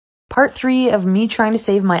Part 3 of me trying to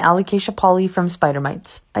save my alocasia poly from spider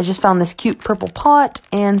mites. I just found this cute purple pot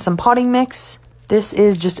and some potting mix. This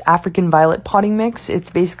is just African violet potting mix. It's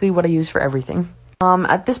basically what I use for everything.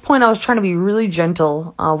 At this point, I was trying to be really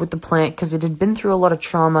gentle with the plant because it had been through a lot of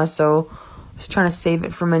trauma, so I was trying to save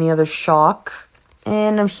it from any other shock.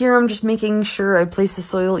 And here I'm just making sure I place the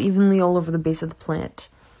soil evenly all over the base of the plant.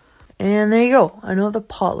 And there you go. I know the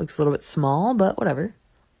pot looks a little bit small, but whatever.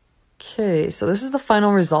 Okay, so this is the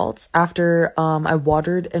final results after I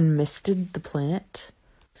watered and misted the plant.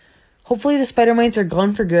 Hopefully the spider mites are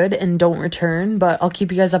gone for good and don't return, but I'll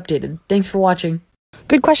keep you guys updated. Thanks for watching.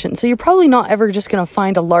 Good question. So you're probably not ever just going to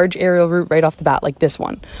find a large aerial root right off the bat like this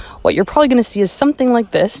one. What you're probably going to see is something like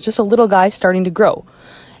this, just a little guy starting to grow.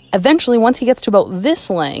 Eventually, once he gets to about this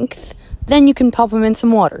length, then you can pop him in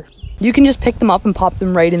some water. You can just pick them up and pop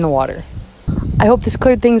them right in the water. I hope this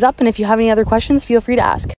cleared things up, and if you have any other questions, feel free to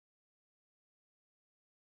ask.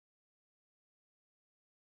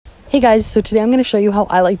 Hey guys, so today I'm going to show you how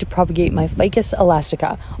I like to propagate my Ficus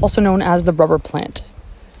elastica, also known as the rubber plant.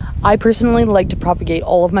 I personally like to propagate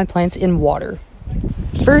all of my plants in water.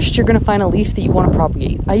 First, you're going to find a leaf that you want to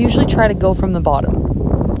propagate. I usually try to go from the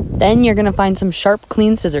bottom. Then you're going to find some sharp,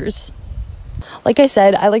 clean scissors. Like I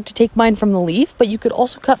said, I like to take mine from the leaf, but you could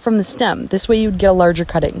also cut from the stem. This way you'd get a larger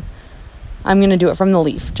cutting. I'm going to do it from the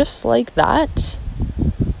leaf, just like that.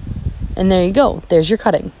 And there you go. There's your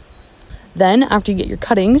cutting. Then, after you get your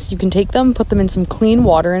cuttings, you can take them, put them in some clean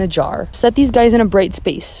water in a jar. Set these guys in a bright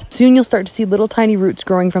space. Soon you'll start to see little tiny roots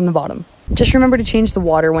growing from the bottom. Just remember to change the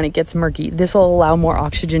water when it gets murky. This will allow more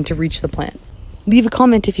oxygen to reach the plant. Leave a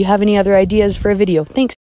comment if you have any other ideas for a video.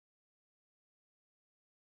 Thanks!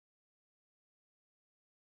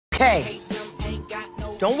 Hey,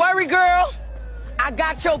 don't worry, girl. I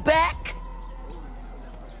got your back.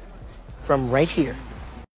 From right here.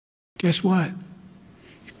 Guess what?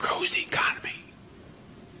 It grows the economy.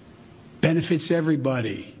 Benefits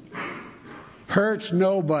everybody. Hurts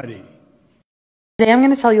nobody. Today I'm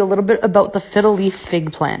going to tell you a little bit about the fiddle leaf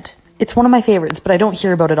fig plant. It's one of my favorites, but I don't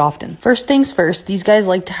hear about it often. First things first, these guys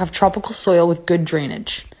like to have tropical soil with good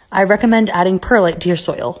drainage. I recommend adding perlite to your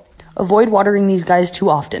soil. Avoid watering these guys too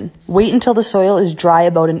often. Wait until the soil is dry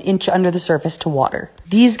about an inch under the surface to water.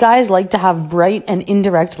 These guys like to have bright and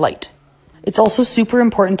indirect light. It's also super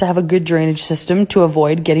important to have a good drainage system to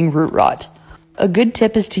avoid getting root rot. A good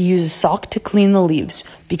tip is to use a sock to clean the leaves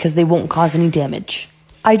because they won't cause any damage.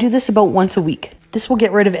 I do this about once a week. This will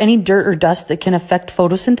get rid of any dirt or dust that can affect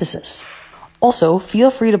photosynthesis. Also, feel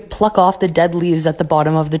free to pluck off the dead leaves at the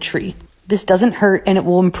bottom of the tree. This doesn't hurt and it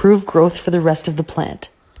will improve growth for the rest of the plant.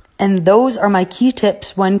 And those are my key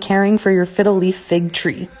tips when caring for your fiddle leaf fig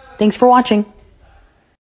tree. Thanks for watching.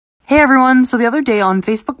 Hey everyone, so the other day on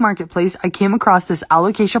Facebook Marketplace, I came across this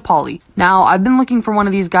alocasia poly. Now, I've been looking for one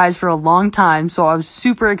of these guys for a long time, so I was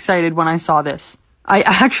super excited when I saw this. I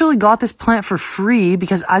actually got this plant for free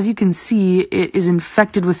because, as you can see, it is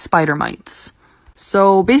infected with spider mites.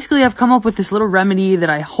 So basically, I've come up with this little remedy that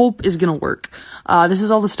I hope is going to work. This is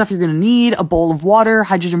all the stuff you're going to need: a bowl of water,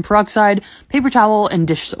 hydrogen peroxide, paper towel, and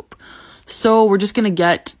dish soap. So we're just going to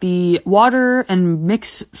get the water and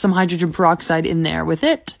mix some hydrogen peroxide in there with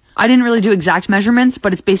it. I didn't really do exact measurements,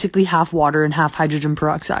 but it's basically half water and half hydrogen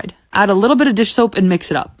peroxide. Add a little bit of dish soap and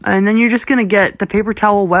mix it up. And then you're just going to get the paper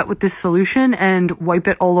towel wet with this solution and wipe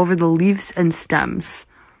it all over the leaves and stems.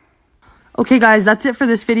 Okay guys, that's it for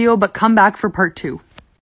this video, but come back for part 2.